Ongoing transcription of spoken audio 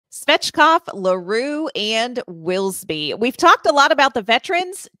Svechkov, L'Heureux, and Wilsby. We've talked a lot about the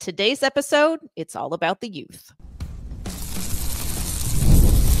veterans. Today's episode, it's all about the youth.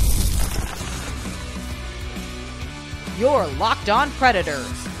 You're Locked On Predators,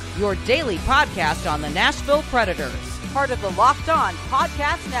 your daily podcast on the Nashville Predators, part of the Locked On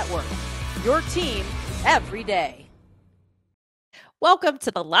Podcast Network, your team every day. Welcome to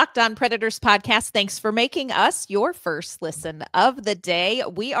the Locked On Predators podcast. Thanks for making us your first listen of the day.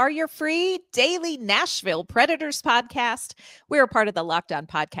 We are your free daily Nashville Predators podcast. We're a part of the Locked On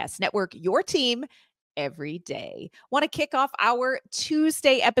Podcast Network, your team every day. Want to kick off our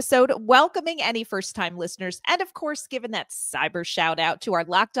Tuesday episode welcoming any first-time listeners and, of course, giving that cyber shout-out to our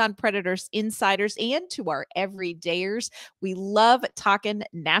Locked On Predators insiders and to our everydayers. We love talking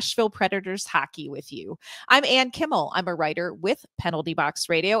Nashville Predators hockey with you. I'm Ann Kimmel. I'm a writer with Penalty Box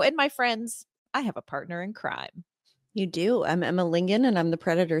Radio, and my friends, I have a partner in crime. You do. I'm Emma Lingen, and I'm the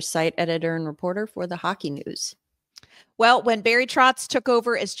Predators site editor and reporter for the Hockey News. Well, when Barry Trotz took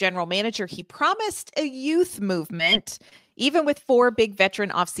over as general manager, he promised a youth movement. Even with 4 big veteran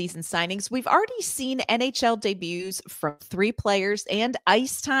offseason signings, we've already seen NHL debuts from 3 players and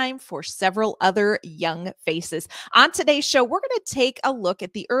ice time for several other young faces. On today's show, we're going to take a look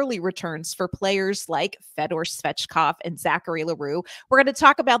at the early returns for players like Fedor Svechkov and Zachary L'Heureux. We're going to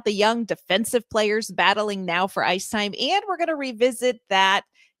talk about the young defensive players battling now for ice time, and we're going to revisit that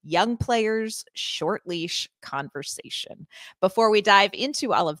young players short leash conversation. Before we dive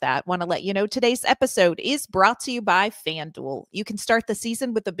into all of that, want to let you know today's episode is brought to you by FanDuel. You can start the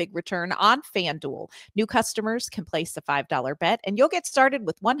season with a big return on FanDuel. New customers can place a $5 bet and you'll get started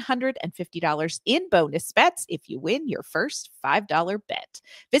with $150 in bonus bets if you win your first $5 bet.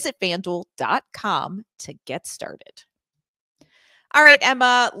 Visit FanDuel.com to get started. All right,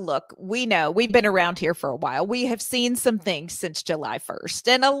 Emma, look, we know we've been around here for a while. We have seen some things since July 1st,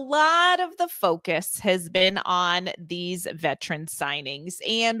 and a lot of the focus has been on these veteran signings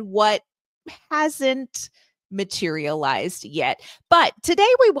and what hasn't materialized yet. But today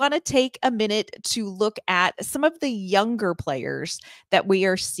we want to take a minute to look at some of the younger players that we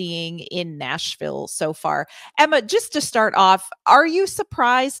are seeing in Nashville so far. Emma, just to start off, are you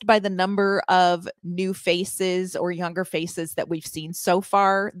surprised by the number of new faces or younger faces that we've seen so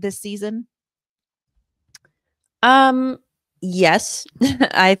far this season? Yes.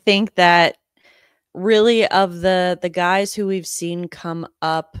 I think that really of the guys who we've seen come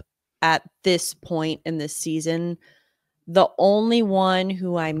up at this point in this season, the only one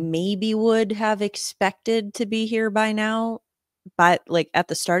who I maybe would have expected to be here by now, but like at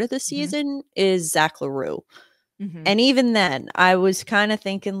the start of the season, is Zach L'Heureux. And even then, I was kind of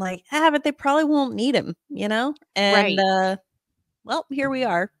thinking like, but they probably won't need him, you know? And well, here we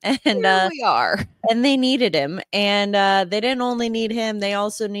are. And and they needed him. And they didn't only need him, they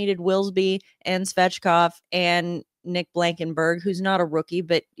also needed Wilsby and Svechkov and Nick Blankenburg, who's not a rookie,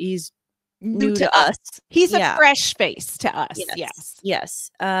 but he's new to us. He's a fresh face to us. Yes.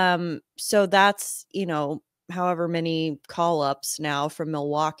 So that's, however many call-ups now from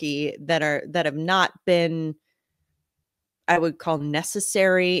Milwaukee that have not been, I would call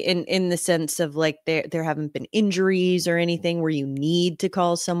necessary in the sense of like there haven't been injuries or anything where you need to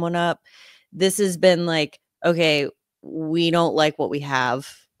call someone up. This has been like, okay, we don't like what we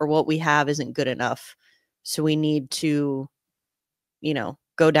have, or what we have isn't good enough. So we need to,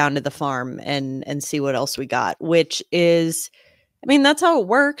 go down to the farm and see what else we got, which is, that's how it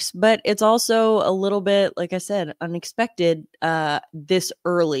works, but it's also a little bit, like I said, unexpected this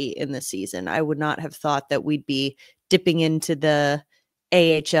early in the season. I would not have thought that we'd be dipping into the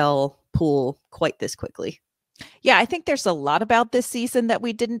AHL pool quite this quickly. Yeah, I think there's a lot about this season that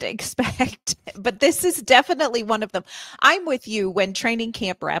we didn't expect, but this is definitely one of them. I'm with you. When training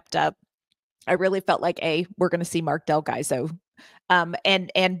camp wrapped up, I really felt like A, we're going to see Mark Del Gaizo,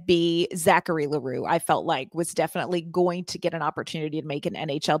 and B, Zachary L'Heureux, I felt like was definitely going to get an opportunity to make an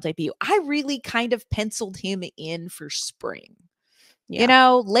NHL debut. I really kind of penciled him in for spring.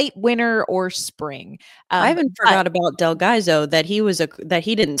 Late winter or spring. I haven't forgot about Del Gaizo, that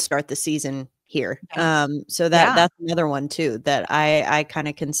he didn't start the season here. So that's another one too that I kind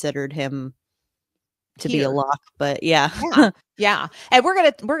of considered him to be a lock, but yeah. And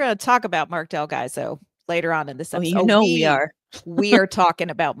we're gonna talk about Mark Del Gaizo later on in this episode. We are. We are talking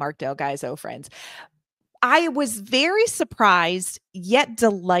about Mark Del Gaizo, friends. I was very surprised yet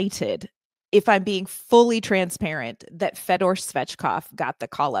delighted, if I'm being fully transparent, that Fedor Svechkov got the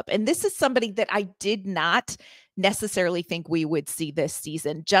call up. And this is somebody that I did not necessarily think we would see this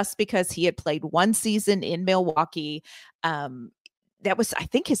season, just because he had played one season in Milwaukee. that was, I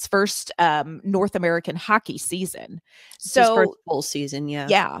think, his first North American hockey season. It's his first full season. Yeah.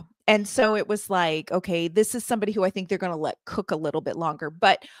 Yeah. And so it was like, okay, this is somebody who I think they're going to let cook a little bit longer.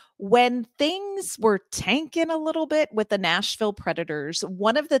 But when things were tanking a little bit with the Nashville Predators,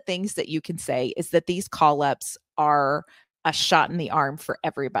 one of the things that you can say is that these call-ups are a shot in the arm for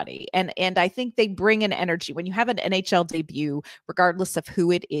everybody. And I think they bring an energy. When you have an NHL debut, regardless of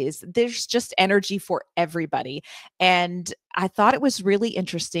who it is, there's just energy for everybody. And I thought it was really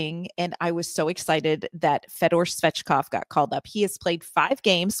interesting. And I was so excited that Fedor Svechkov got called up. He has played 5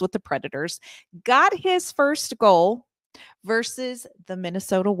 games with the Predators, got his first goal versus the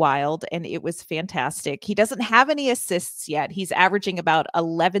Minnesota Wild, and it was fantastic. He doesn't have any assists yet. He's averaging about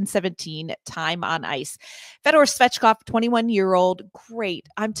 11-17 time on ice. Fedor Svechkov, 21-year-old, great.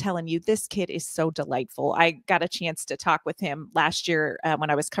 I'm telling you, this kid is so delightful. I got a chance to talk with him last year when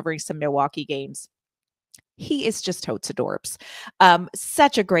I was covering some Milwaukee games. He is just totes adorbs.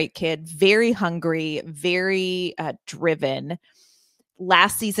 Such a great kid, very hungry, very driven.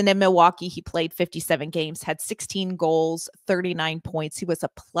 Last season in Milwaukee, he played 57 games, had 16 goals, 39 points. He was a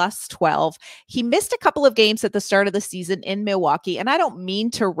plus 12. He missed a couple of games at the start of the season in Milwaukee. And I don't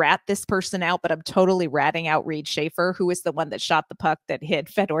mean to rat this person out, but I'm totally ratting out Reed Schaefer, who is the one that shot the puck that hit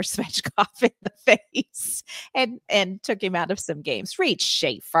Fedor Svechkov in the face and took him out of some games. Reed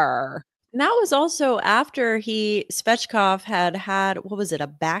Schaefer. And that was also after Svechkov had, what was it, a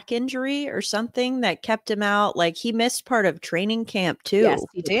back injury or something that kept him out. Like, he missed part of training camp too. Yes,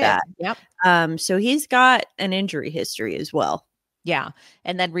 he did. That. Yep. So he's got an injury history as well. Yeah.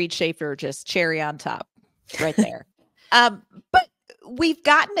 And then Reed Schaefer, just cherry on top right there. But we've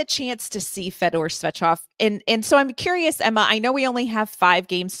gotten a chance to see Fedor Svechkov. And so I'm curious, Emma, I know we only have 5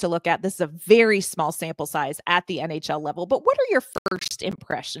 games to look at. This is a very small sample size at the NHL level, but what are your first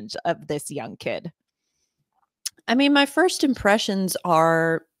impressions of this young kid? I mean, my first impressions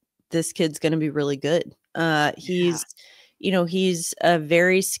are this kid's going to be really good. He's a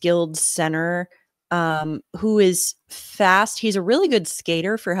very skilled center who is fast. He's a really good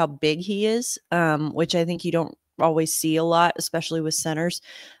skater for how big he is, which I think you don't always see a lot, especially with centers.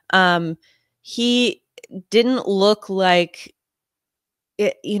 He didn't look like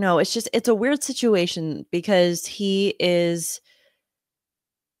it, it's a weird situation because he is,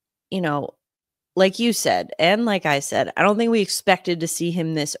 like you said, and like I said, I don't think we expected to see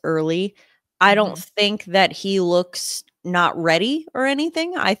him this early. I don't think that he looks not ready or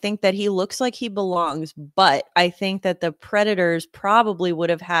anything. I think that he looks like he belongs, but I think that the Predators probably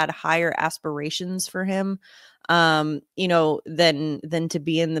would have had higher aspirations for him, than to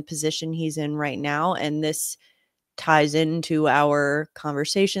be in the position he's in right now. And this ties into our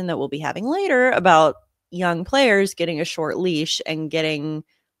conversation that we'll be having later about young players getting a short leash and getting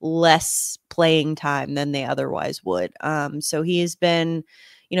less playing time than they otherwise would. So he's been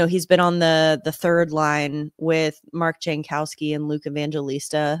on the third line with Mark Jankowski and Luke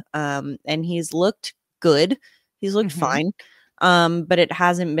Evangelista, and he's looked good. He's looked fine, but it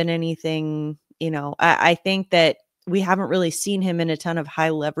hasn't been anything. I think that we haven't really seen him in a ton of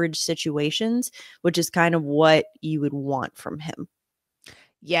high leverage situations, which is kind of what you would want from him.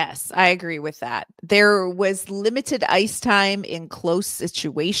 Yes, I agree with that. There was limited ice time in close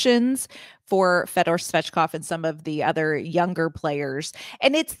situations for Fedor Svechkov and some of the other younger players.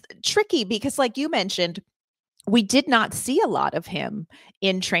 And it's tricky because, like you mentioned, we did not see a lot of him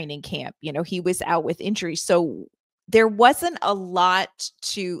in training camp. He was out with injury. So there wasn't a lot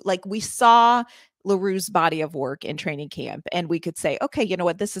to, like, we saw L'Heureux's body of work in training camp, and we could say, okay, you know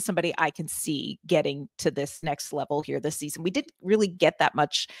what, this is somebody I can see getting to this next level here this season. We didn't really get that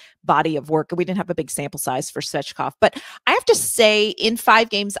much body of work, and we didn't have a big sample size for Svechkov. But I have to say, in 5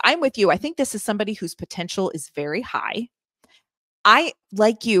 games, I'm with you. I think this is somebody whose potential is very high. I,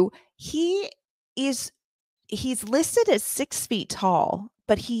 like you, he's listed as 6 feet tall,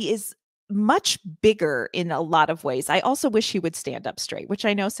 but he is much bigger in a lot of ways. I also wish he would stand up straight, which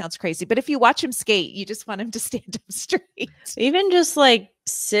I know sounds crazy, but if you watch him skate, you just want him to stand up straight. Even just like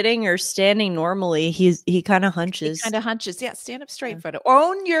sitting or standing normally, he kind of hunches. Yeah, stand up straight, Frodo.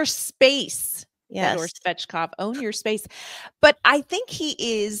 Own your space. Yes. Fedor Svechkov, own your space. But I think he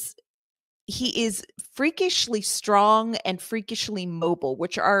is freakishly strong and freakishly mobile,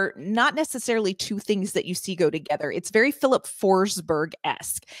 which are not necessarily 2 things that you see go together. It's very Philip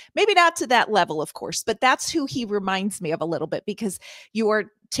Forsberg-esque. Maybe not to that level, of course, but that's who he reminds me of a little bit, because you are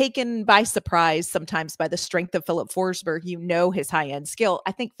taken by surprise sometimes by the strength of Philip Forsberg, his high-end skill.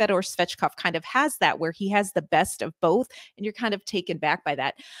 I think Fedor Svechkov kind of has that, where he has the best of both, and you're kind of taken back by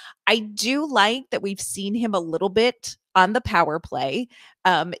that. I do like that we've seen him a little bit on the power play.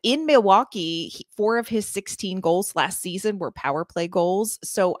 In Milwaukee, 4 of his 16 goals last season were power play goals.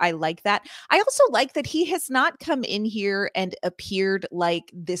 So I like that. I also like that he has not come in here and appeared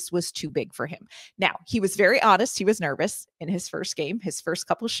like this was too big for him. Now, he was very honest. He was nervous in his first game, his first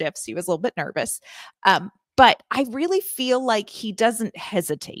couple shifts. He was a little bit nervous. But I really feel like he doesn't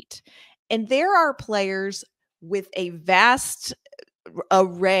hesitate. And there are players with a vast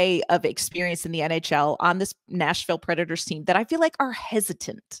array of experience in the NHL on this Nashville Predators team that I feel like are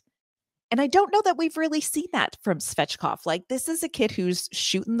hesitant. And I don't know that we've really seen that from Svechkov. Like, this is a kid who's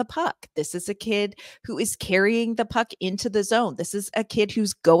shooting the puck. This is a kid who is carrying the puck into the zone. This is a kid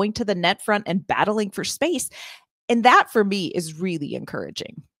who's going to the net front and battling for space. And that for me is really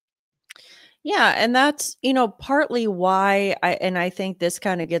encouraging. Yeah, and that's, partly why I think this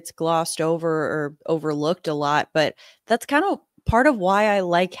kind of gets glossed over or overlooked a lot, but that's kind of part of why I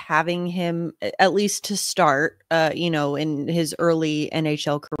like having him, at least to start, in his early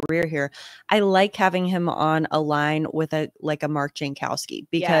NHL career here. I like having him on a line with a Mark Jankowski,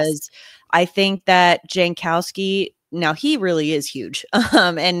 because I think that Jankowski, now he really is huge.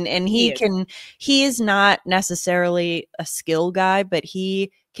 And he is not necessarily a skill guy, but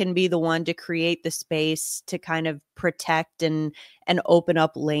he can be the one to create the space to kind of protect and open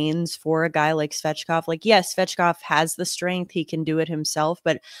up lanes for a guy like Svechkov. Like, yes, Svechkov has the strength. He can do it himself,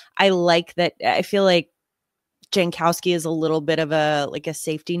 but I like that. I feel like Jankowski is a little bit of a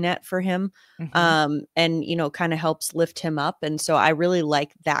safety net for him, and kind of helps lift him up. And so I really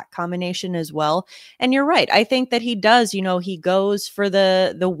like that combination as well. And you're right. I think that he does, he goes for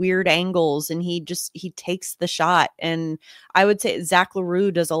the weird angles, and he takes the shot. And I would say Zach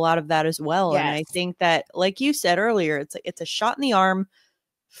L'Heureux does a lot of that as well. Yes. And I think that, like you said earlier, it's a shot in the arm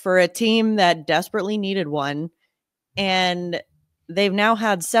for a team that desperately needed one. And they've now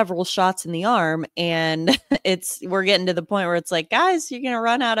had several shots in the arm, and we're getting to the point where it's like, guys, you're going to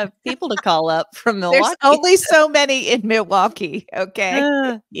run out of people to call up from Milwaukee. There's only so many in Milwaukee.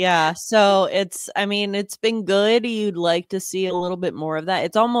 Okay. Yeah. So it's been good. You'd like to see a little bit more of that.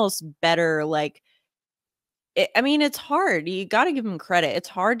 It's almost better. It's hard. You got to give him credit. It's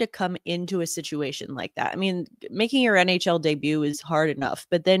hard to come into a situation like that. Making your NHL debut is hard enough,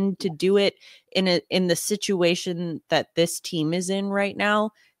 but then to do it in the situation that this team is in right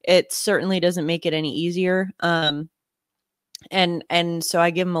now, it certainly doesn't make it any easier. And so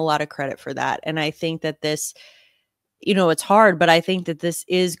I give him a lot of credit for that. And I think that this, it's hard, but I think that this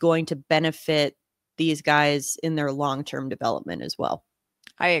is going to benefit these guys in their long-term development as well.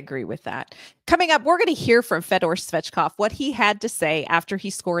 I agree with that. Coming up, we're going to hear from Fedor Svechkov, what he had to say after he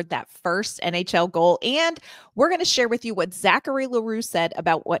scored that first NHL goal. And we're going to share with you what Zachary L'Heureux said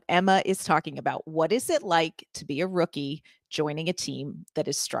about what Emma is talking about. What is it like to be a rookie joining a team that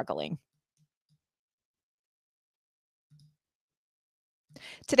is struggling?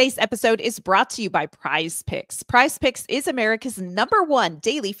 Today's episode is brought to you by Prize Picks. Prize Picks is America's #1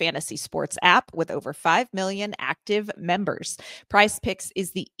 daily fantasy sports app with over 5 million active members. Prize Picks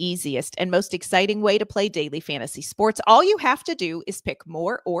is the easiest and most exciting way to play daily fantasy sports. All you have to do is pick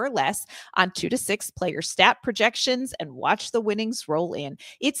more or less on 2 to 6 player stat projections and watch the winnings roll in.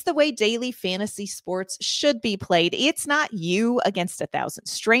 It's the way daily fantasy sports should be played. It's not you against 1,000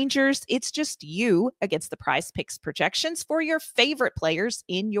 strangers. It's just you against the Prize Picks projections for your favorite players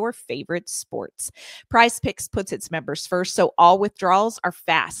in your favorite sports. Prize Picks puts its members first, so all withdrawals are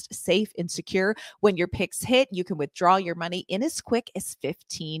fast, safe, and secure. When your picks hit, you can withdraw your money in as quick as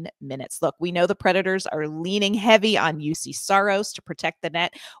 15 minutes. Look, we know the Predators are leaning heavy on UC Saros to protect the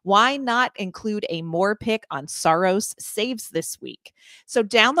net. Why not include a more pick on Saros saves this week? So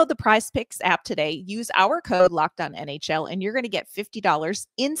download the Prize Picks app today. Use our code LOCKEDONNHL, and you're going to get $50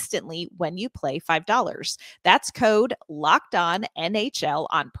 instantly when you play $5. That's code LOCKEDONNHL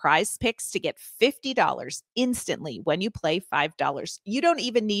on Prize Picks to get $50 instantly when you play $5. You don't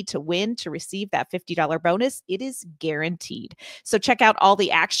even need to win to receive that $50 bonus. It is guaranteed. So check out all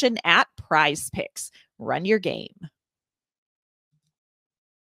the action at Prize Picks. Run your game.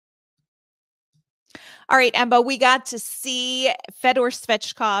 All right, Emma, we got to see Fedor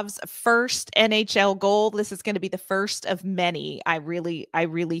Svechkov's first NHL goal. This is going to be the first of many. I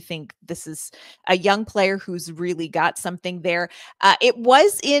really think this is a young player who's really got something there. It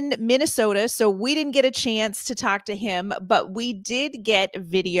was in Minnesota, so we didn't get a chance to talk to him, but we did get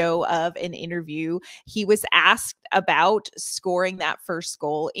video of an interview. He was asked about scoring that first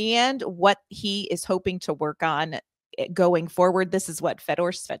goal and what he is hoping to work on going forward. This is what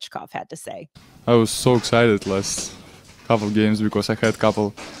Fedor Svechkov had to say. I was so excited last couple of games because I had a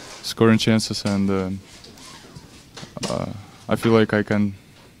couple scoring chances, and I feel like I can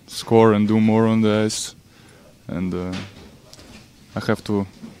score and do more on the ice. and I have to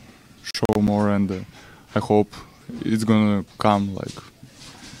show more, and I hope it's gonna come like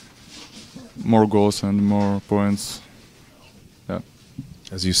more goals and more points. Yeah.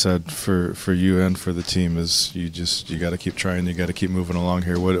 As you said, for you and for the team, is you got to keep trying, you got to keep moving along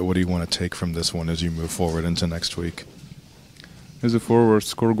here. What do you want to take from this one as you move forward into next week? As a forward,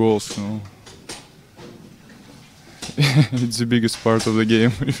 score goals. It's the biggest part of the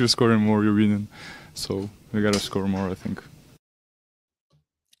game. If you're scoring more, you're winning. So we gotta score more, I think.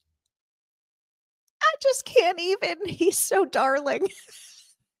 I just can't even. He's so darling.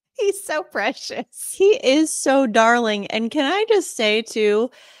 He's so precious. He is so darling. And can I just say too,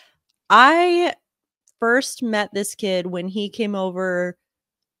 I first met this kid when he came over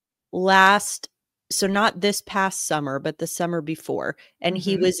so not this past summer, but the summer before. And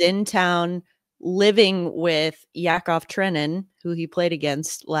he was in town living with Yakov Trenin, who he played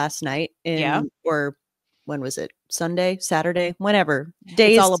against last night or when was it? Sunday, Saturday, whenever.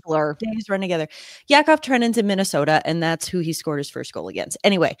 Days, it's all a blur. Days run together. Yakov Trenin's in Minnesota, and that's who he scored his first goal against.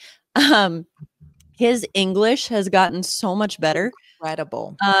 Anyway, his English has gotten so much better.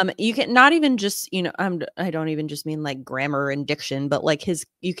 Incredible. You can not even just, I don't even just mean like grammar and diction, but like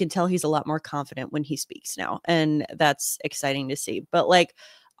you can tell he's a lot more confident when he speaks now. And that's exciting to see. But like,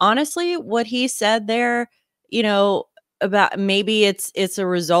 honestly, what he said there, about maybe it's a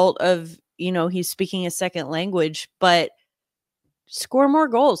result of, he's speaking a second language, but score more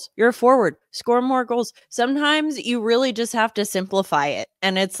goals. You're a forward. Score more goals. Sometimes you really just have to simplify it.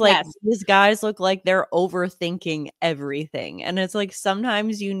 And it's like, these guys look like they're overthinking everything. And it's like,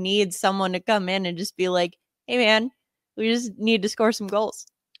 sometimes you need someone to come in and just be like, hey man, we just need to score some goals.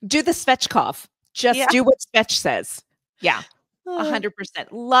 Do the Svechkov. Just do what Svech says. Yeah. 100%.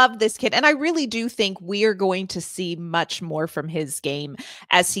 Love this kid. And I really do think we are going to see much more from his game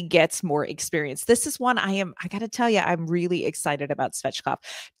as he gets more experience. This is one I got to tell you, I'm really excited about Svechkov.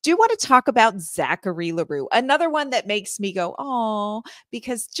 Do want to talk about Zachary L'Heureux, another one that makes me go, oh,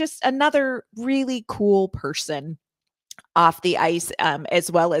 because just another really cool person off the ice,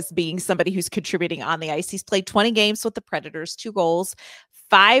 as well as being somebody who's contributing on the ice. He's played 20 games with the Predators, 2 goals,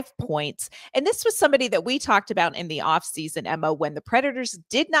 5 points. And this was somebody that we talked about in the offseason, Emma, when the Predators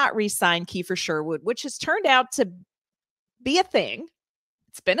did not re-sign Kiefer Sherwood, which has turned out to be a thing.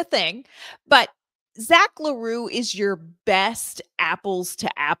 It's been a thing. But Zach L'Heureux is your best apples to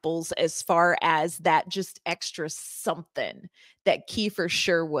apples as far as that just extra something that Kiefer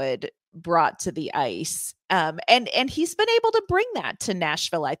Sherwood brought to the ice. And he's been able to bring that to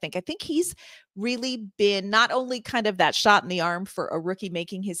Nashville, I think. I think he's really been not only kind of that shot in the arm for a rookie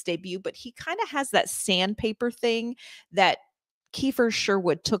making his debut, but he kind of has that sandpaper thing that Kiefer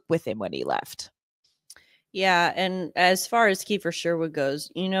Sherwood took with him when he left. Yeah, and as far as Kiefer Sherwood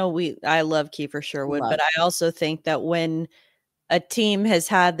goes, I love Kiefer Sherwood, but I also think that when a team has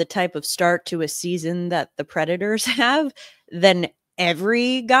had the type of start to a season that the Predators have, then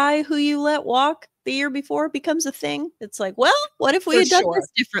every guy who you let walk the year before becomes a thing. It's like, well, what if we had done this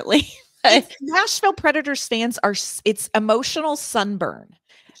differently? Nashville Predators fans it's emotional sunburn.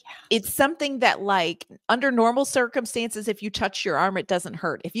 Yeah. It's something that, like, under normal circumstances, if you touch your arm, it doesn't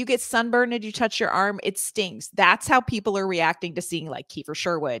hurt. If you get sunburned and you touch your arm, it stings. That's how people are reacting to seeing like Kiefer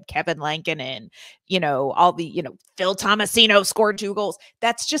Sherwood, Kevin Lankinen, all the, Phil Tomasino scored 2 goals.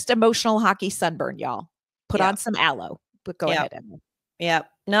 That's just emotional hockey sunburn, y'all. Put on some aloe. But go ahead, Emma. Yeah.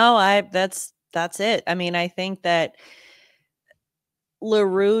 No, that's it. I mean, I think that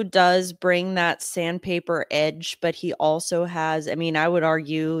L'Heureux does bring that sandpaper edge, but he also has, I would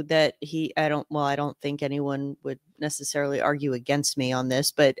argue that I don't think anyone would necessarily argue against me on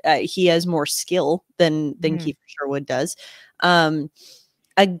this, but he has more skill than Kiefer Sherwood does.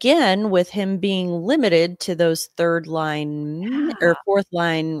 Again, with him being limited to those third line or fourth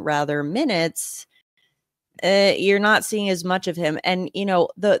line rather minutes, you're not seeing as much of him. And,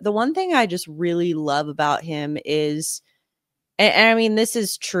 the one thing I just really love about him is, and this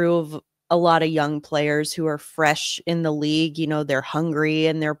is true of a lot of young players who are fresh in the league, they're hungry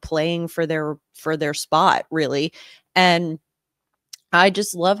and they're playing for their spot, really. And I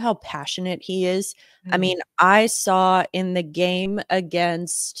just love how passionate he is. I saw in the game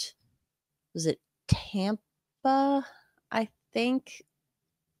against, was it Tampa? I think.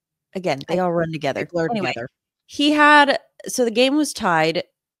 Again, they all run together. Anyway, so the game was tied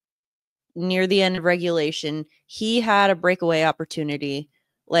near the end of regulation. He had a breakaway opportunity,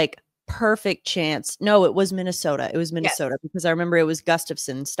 like perfect chance. No, it was Minnesota. It was Minnesota because I remember it was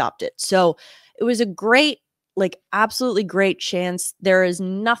Gustafson stopped it. So it was a great, absolutely great chance. There is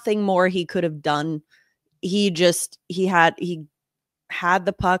nothing more he could have done. He had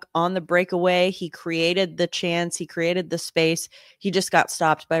the puck on the breakaway. He created the chance. He created the space. He just got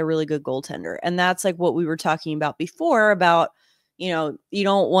stopped by a really good goaltender. And that's like what we were talking about before about, you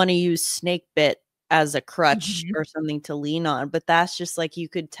don't want to use snake bit as a crutch or something to lean on. But that's just like, you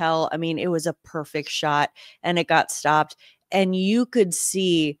could tell, I mean, it was a perfect shot and it got stopped. And you could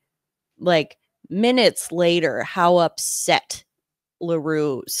see like minutes later how upset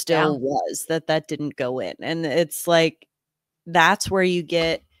L'Heureux still was that didn't go in. And it's like, that's where you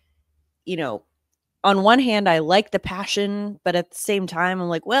get, on one hand, I like the passion, but at the same time, I'm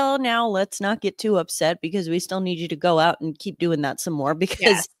like, well, now let's not get too upset because we still need you to go out and keep doing that some more,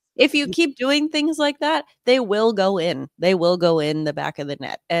 because if you keep doing things like that, they will go in. They will go in the back of the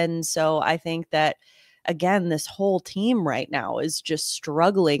net. And so I think that, again, this whole team right now is just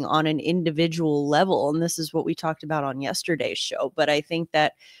struggling on an individual level. And this is what we talked about on yesterday's show. But I think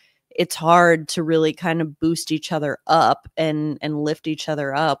that it's hard to really kind of boost each other up and lift each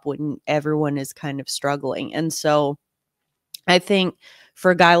other up when everyone is kind of struggling. And so I think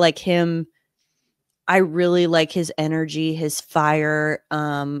for a guy like him, I really like his energy, his fire.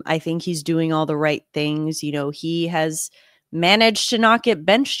 I think he's doing all the right things. He has managed to not get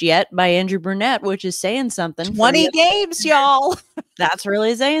benched yet by Andrew Brunette, which is saying something. 20 games, y'all. That's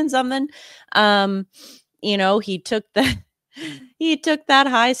really saying something. He took that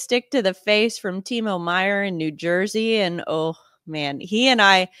high stick to the face from Timo Meier in New Jersey. And oh man, he and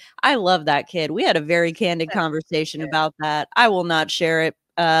I love that kid. We had a very candid conversation about that. I will not share it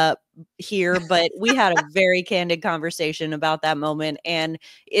here, but we had a very candid conversation about that moment. And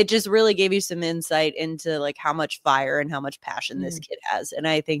it just really gave you some insight into like how much fire and how much passion this kid has. And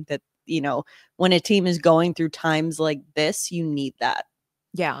I think that, when a team is going through times like this, you need that.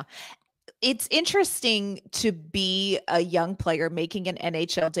 Yeah. It's interesting to be a young player making an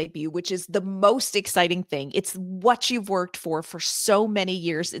NHL debut, which is the most exciting thing. It's what you've worked for so many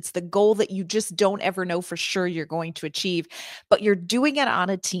years. It's the goal that you just don't ever know for sure you're going to achieve, but you're doing it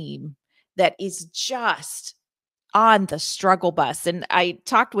on a team that is just on the struggle bus. And I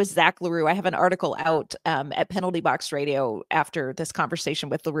talked with Zach L'Heureux. I have an article out at Penalty Box Radio after this conversation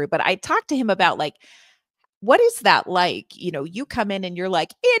with L'Heureux, but I talked to him about like, what is that like? You come in and you're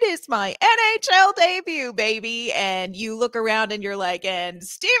like, it is my NHL debut, baby. And you look around and you're like, and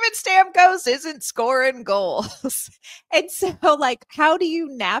Steven Stamkos isn't scoring goals. And so like, how do you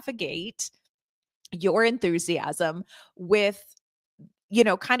navigate your enthusiasm with,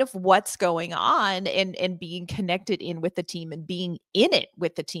 kind of what's going on and being connected in with the team and being in it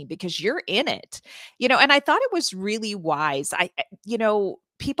with the team because you're in it, and I thought it was really wise.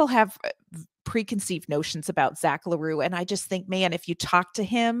 People have preconceived notions about Zach L'Heureux. And I just think, man, if you talk to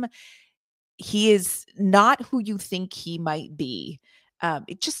him, he is not who you think he might be.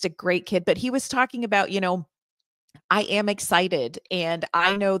 Just a great kid. But he was talking about, I am excited and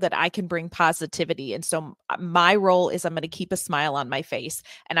I know that I can bring positivity. And so my role is I'm going to keep a smile on my face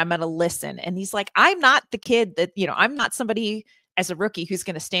and I'm going to listen. And he's like, I'm not the kid that, I'm not somebody as a rookie who's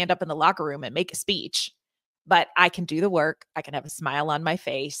going to stand up in the locker room and make a speech. But I can do the work. I can have a smile on my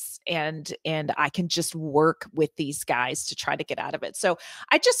face and I can just work with these guys to try to get out of it. So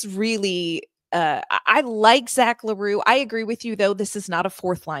I just really, I like Zach L'Heureux. I agree with you though. This is not a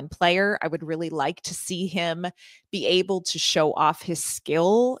fourth line player. I would really like to see him be able to show off his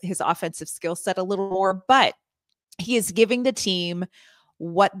skill, his offensive skill set a little more, but he is giving the team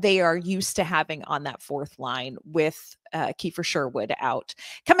what they are used to having on that fourth line with Kiefer Sherwood out.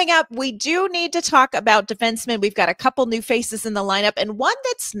 Coming up, we do need to talk about defensemen. We've got a couple new faces in the lineup and one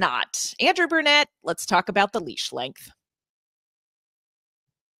that's not. Andrew Brunette, let's talk about the leash length.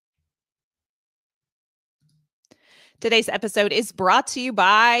 Today's episode is brought to you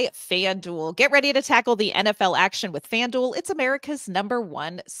by FanDuel. Get ready to tackle the NFL action with FanDuel. It's America's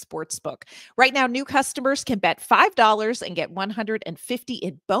 #1 sportsbook. Right now, new customers can bet $5 and get $150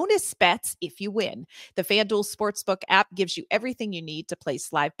 in bonus bets if you win. The FanDuel Sportsbook app gives you everything you need to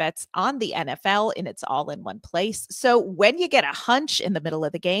place live bets on the NFL, and it's all in one place. So when you get a hunch in the middle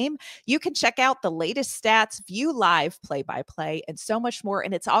of the game, you can check out the latest stats, view live play-by-play, and so much more.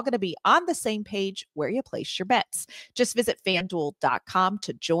 And it's all going to be on the same page where you place your bets. Just visit FanDuel.com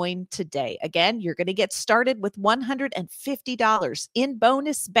to join today. Again, you're going to get started with $150 in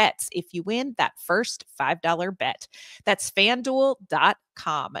bonus bets if you win that first $5 bet. That's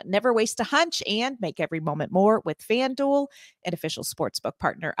FanDuel.com. Never waste a hunch and make every moment more with FanDuel, an official sportsbook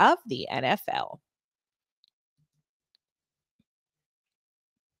partner of the NFL.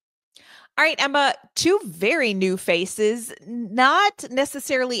 All right, Emma, two very new faces, not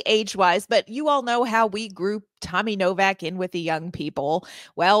necessarily age-wise, but you all know how we group Tommy Novak in with the young people.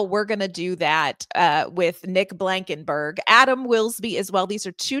 Well, we're going to do that with Nick Blankenburg, Adam Wilsby as well. These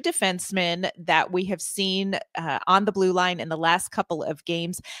are two defensemen that we have seen on the blue line in the last couple of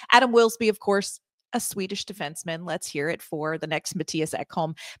games. Adam Wilsby, of course, a Swedish defenseman. Let's hear it for the next Matthias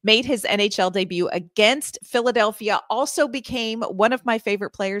Ekholm. Made his NHL debut against Philadelphia. Also became one of my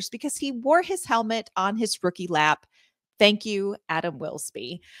favorite players because he wore his helmet on his rookie lap. Thank you, Adam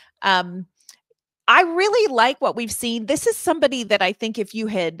Wilsby. I really like what we've seen. This is somebody that I think if you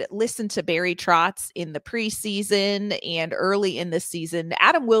had listened to Barry Trotz in the preseason and early in the season,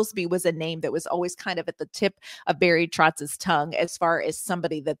 Adam Wilsby was a name that was always kind of at the tip of Barry Trotz's tongue as far as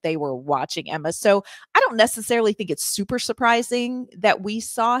somebody that they were watching, Emma. So I don't necessarily think it's super surprising that we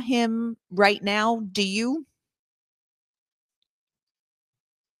saw him right now. Do you?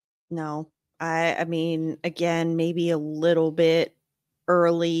 No, I mean, again, maybe a little bit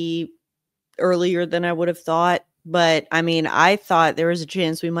earlier than I would have thought. But I mean, I thought there was a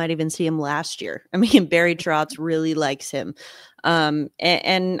chance we might even see him last year. I mean, Barry Trotz really likes him. And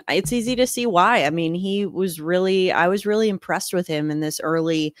it's easy to see why. I mean, I was really impressed with him in this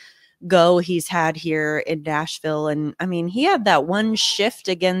early go he's had here in Nashville. And I mean, he had that one shift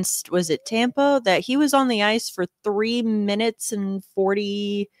against, was it Tampa, that he was on the ice for 3 minutes and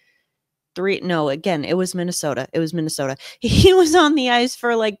 43. No, again, it was Minnesota. He was on the ice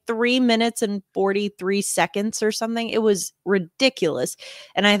for like 3 minutes and 43 seconds or something. It was ridiculous.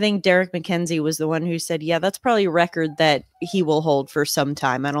 And I think Derek McKenzie was the one who said, yeah, that's probably a record that he will hold for some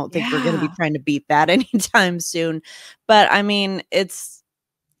time. I don't think we're going to be trying to beat that anytime soon. But I mean,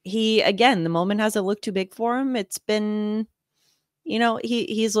 again, the moment hasn't looked too big for him. It's been,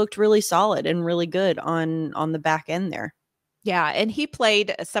 he's looked really solid and really good on the back end there. Yeah, and he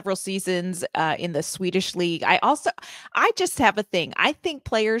played several seasons in the Swedish league. I just have a thing. I think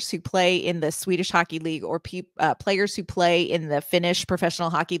players who play in the Swedish hockey league or players who play in the Finnish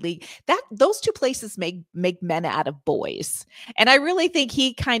professional hockey league, those two places make men out of boys. And I really think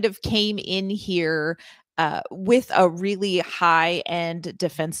he kind of came in here with a really high-end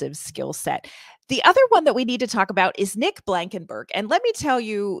defensive skill set. The other one that we need to talk about is Nick Blankenburg. And let me tell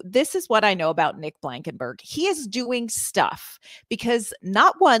you, this is what I know about Nick Blankenburg. He is doing stuff because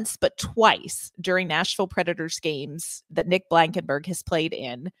not once, but twice during Nashville Predators games that Nick Blankenburg has played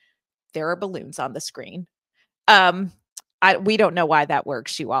in, there are balloons on the screen. We don't know why that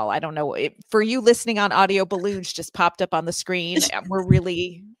works, you all. I don't know. For you listening on audio, balloons just popped up on the screen. We're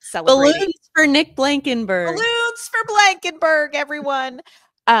really celebrating. Balloons for Nick Blankenburg. Balloons for Blankenburg, everyone.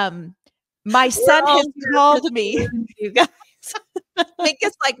 My son has called me. You guys. I think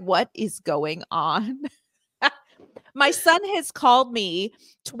it's like, what is going on? My son has called me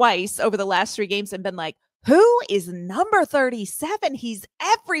twice over the last 3 games and been like, who is number 37? He's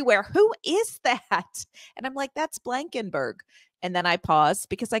everywhere. Who is that? And I'm like, that's Blankenburg. And then I paused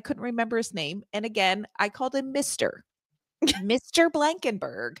because I couldn't remember his name. And again, I called him Mr.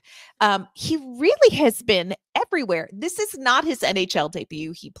 Blankenburg. He really has been everywhere. This is not his NHL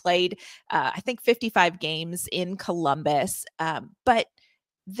debut. He played, I think, 55 games in Columbus. But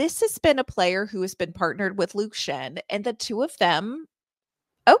this has been a player who has been partnered with Luke Schenn, and the two of them,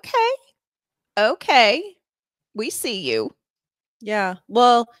 okay, we see you. Yeah.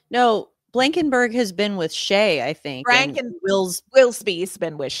 Well, no, Blankenburg has been with Skjei, I think. Wilsby's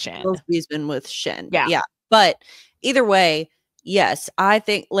been with Schenn. Wilsby's been with Schenn. Yeah. But either way, yes, I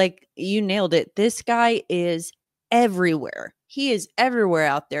think, like, you nailed it. This guy is everywhere. He is everywhere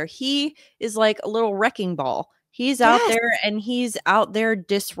out there. He is like a little wrecking ball. He's out there, and he's out there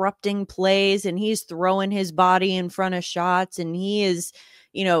disrupting plays, and he's throwing his body in front of shots, and he is,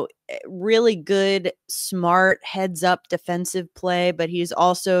 really good, smart, heads up defensive play, but he's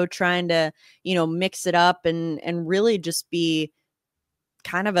also trying to, mix it up and really just be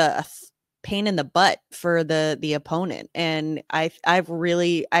kind of a pain in the butt for the opponent. And I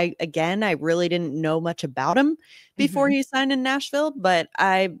really didn't know much about him before he signed in Nashville, but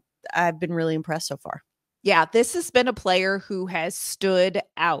I've been really impressed so far. Yeah, this has been a player who has stood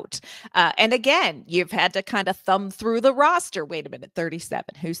out. And again, you've had to kind of thumb through the roster. Wait a minute, 37.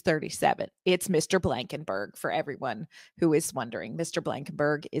 Who's 37? It's Mr. Blankenburg, for everyone who is wondering. Mr.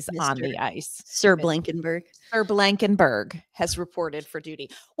 Blankenburg is on the ice. Sir Blankenburg. Sir Blankenburg has reported for duty.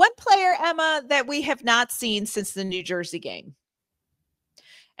 One player, Emma, that we have not seen since the New Jersey game.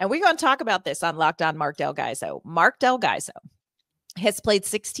 And we're going to talk about this on Locked On Mark Del Gaizo. Mark Del Gaizo has played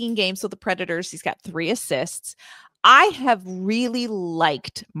 16 games with the Predators. He's got 3 assists. I have really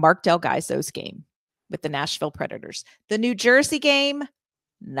liked Mark Del Gaizo's game with the Nashville Predators. The New Jersey game,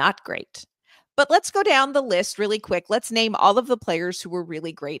 not great. But let's go down the list really quick. Let's name all of the players who were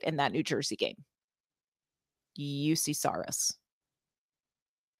really great in that New Jersey game. UC Saros.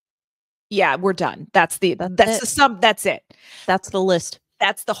 Yeah, we're done. That's the sum. That's it. That's the list.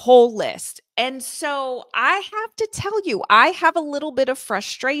 That's the whole list. And so I have to tell you, I have a little bit of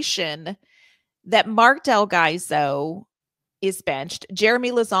frustration that Mark Del Gaizo is benched.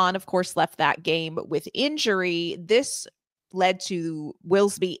 Jeremy Lauzon, of course, left that game with injury. This led to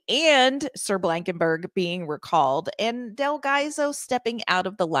Wilsby and Sir Blankenberg being recalled and Del Gaizo stepping out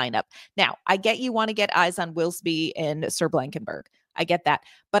of the lineup. Now, I get you want to get eyes on Wilsby and Sir Blankenberg. I get that.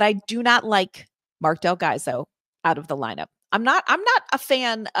 But I do not like Mark Del Gaizo out of the lineup. I'm not a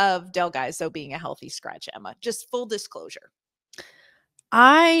fan of Del Gaizo being a healthy scratch, Emma. Just full disclosure.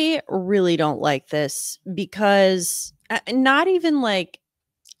 I really don't like this because not even like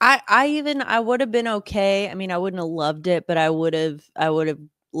I would have been okay. I mean, I wouldn't have loved it, but I would have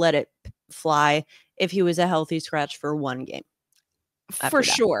let it fly if he was a healthy scratch for one game. For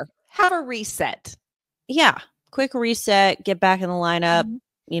sure. Have a reset. Yeah. Quick reset, get back in the lineup,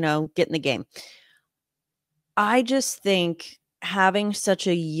 get in the game. I just think having such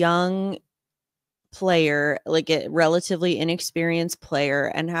a young player, like a relatively inexperienced player,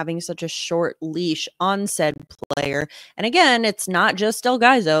 and having such a short leash on said player, and again, it's not just Del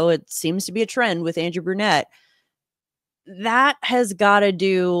Gaizo, it seems to be a trend with Andrew Brunette, that has got to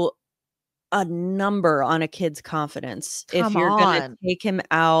do a number on a kid's confidence. If you're going to take him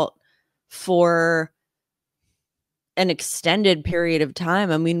out for an extended period of time.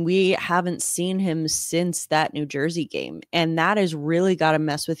 I mean, we haven't seen him since that New Jersey game, and that has really got to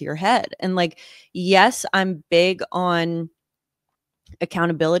mess with your head. And like, yes, I'm big on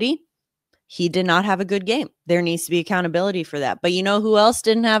accountability. He did not have a good game. There needs to be accountability for that. But you know who else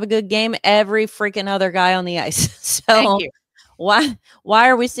didn't have a good game? Every freaking other guy on the ice. So thank you. Why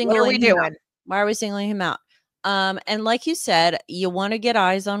are we singling him out? Why are we singling him out? And like you said, you want to get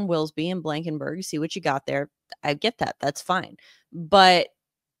eyes on Wilsby and Blankenberg, see what you got there. I get that. That's fine. But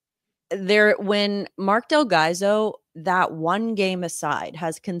when Mark Del Gaizo, that one game aside,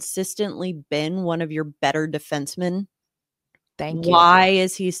 has consistently been one of your better defensemen. Thank you. Why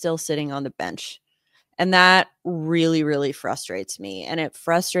is he still sitting on the bench? And that really, really frustrates me. And it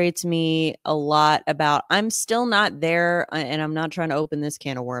frustrates me a lot about, I'm still not there, and I'm not trying to open this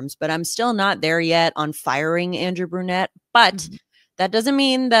can of worms, but I'm still not there yet on firing Andrew Brunette. But that doesn't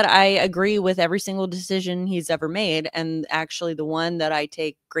mean that I agree with every single decision he's ever made. And actually, the one that I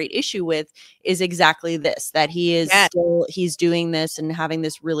take great issue with is exactly this, that he is he's doing this and having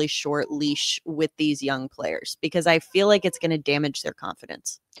this really short leash with these young players, because I feel like it's going to damage their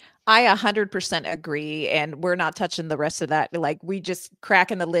confidence. I 100% agree. And we're not touching the rest of that. Like, we just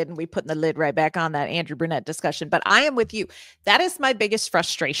cracking the lid and we putting the lid right back on that Andrew Brunette discussion. But I am with you. That is my biggest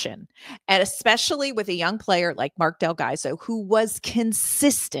frustration. And especially with a young player like Mark Del Gaizo, who was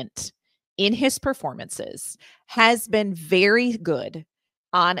consistent in his performances, has been very good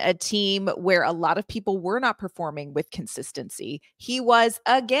on a team where a lot of people were not performing with consistency. He was,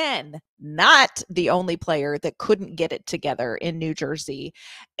 again, not the only player that couldn't get it together in New Jersey.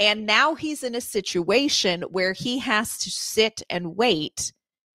 And now he's in a situation where he has to sit and wait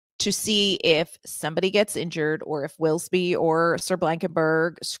to see if somebody gets injured or if Wilsby or Sir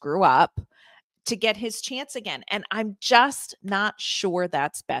Blankenberg screw up to get his chance again. And I'm just not sure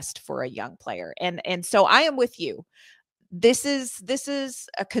that's best for a young player. And so I am with you. This is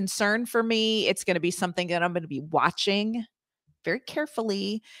a concern for me. It's going to be something that I'm going to be watching very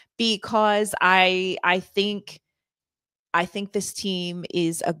carefully, because I think this team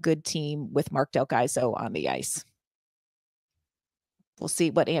is a good team with Mark Del Gaizo on the ice. We'll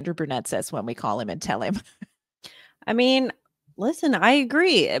see what Andrew Brunette says when we call him and tell him. I mean, listen, I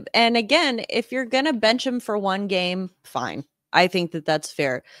agree. And again, if you're going to bench him for one game, fine. I think that that's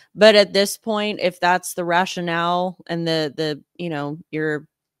fair. But at this point, if that's the rationale and the your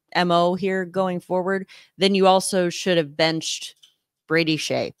MO here going forward, then you also should have benched Brady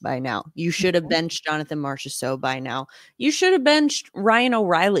Skjei by now. You should have benched Jonathan Marchessault by now. You should have benched Ryan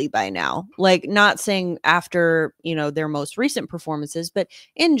O'Reilly by now. Like, not saying after, their most recent performances, but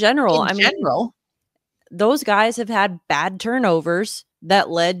in general, those guys have had bad turnovers that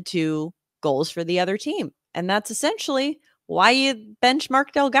led to goals for the other team. And that's essentially why you bench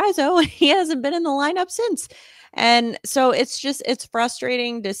Mark Del Gaizo. He hasn't been in the lineup since. And so it's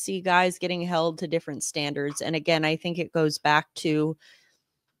frustrating to see guys getting held to different standards. And again, I think it goes back to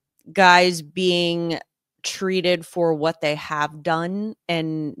guys being treated for what they have done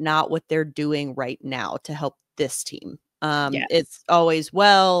and not what they're doing right now to help this team. It's always,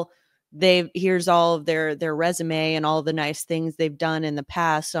 here's all of their resume and all the nice things they've done in the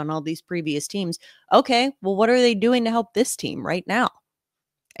past on all these previous teams. Okay, well, what are they doing to help this team right now?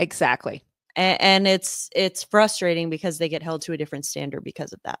 Exactly. And it's frustrating because they get held to a different standard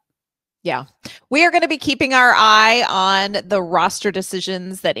because of that. Yeah. We are going to be keeping our eye on the roster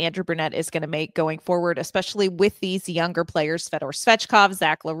decisions that Andrew Brunette is going to make going forward, especially with these younger players, Fedor Svechkov,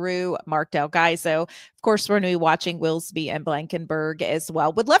 Zach L'Heureux, Mark Del Gaizo. Of course, we're going to be watching Wilsby and Blankenberg as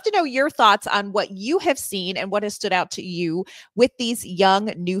well. Would love to know your thoughts on what you have seen and what has stood out to you with these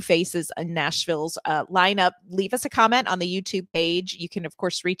young new faces in Nashville's lineup. Leave us a comment on the YouTube page. You can, of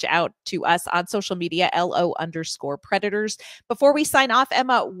course, reach out to us on social media, LO_Predators. Before we sign off,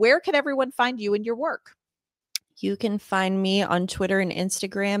 Emma, where can everyone find you and your work? You can find me on Twitter and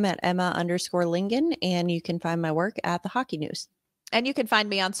Instagram at Emma_Lingen, and you can find my work at The Hockey News. And you can find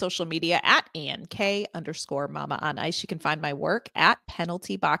me on social media at AnnK_Mama on Ice. You can find my work at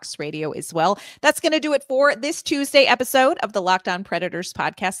Penalty Box Radio as well. That's going to do it for this Tuesday episode of the Locked On Predators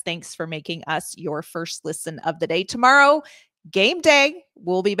podcast. Thanks for making us your first listen of the day. Tomorrow, game day,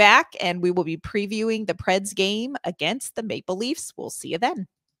 we'll be back and we will be previewing the Preds game against the Maple Leafs. We'll see you then.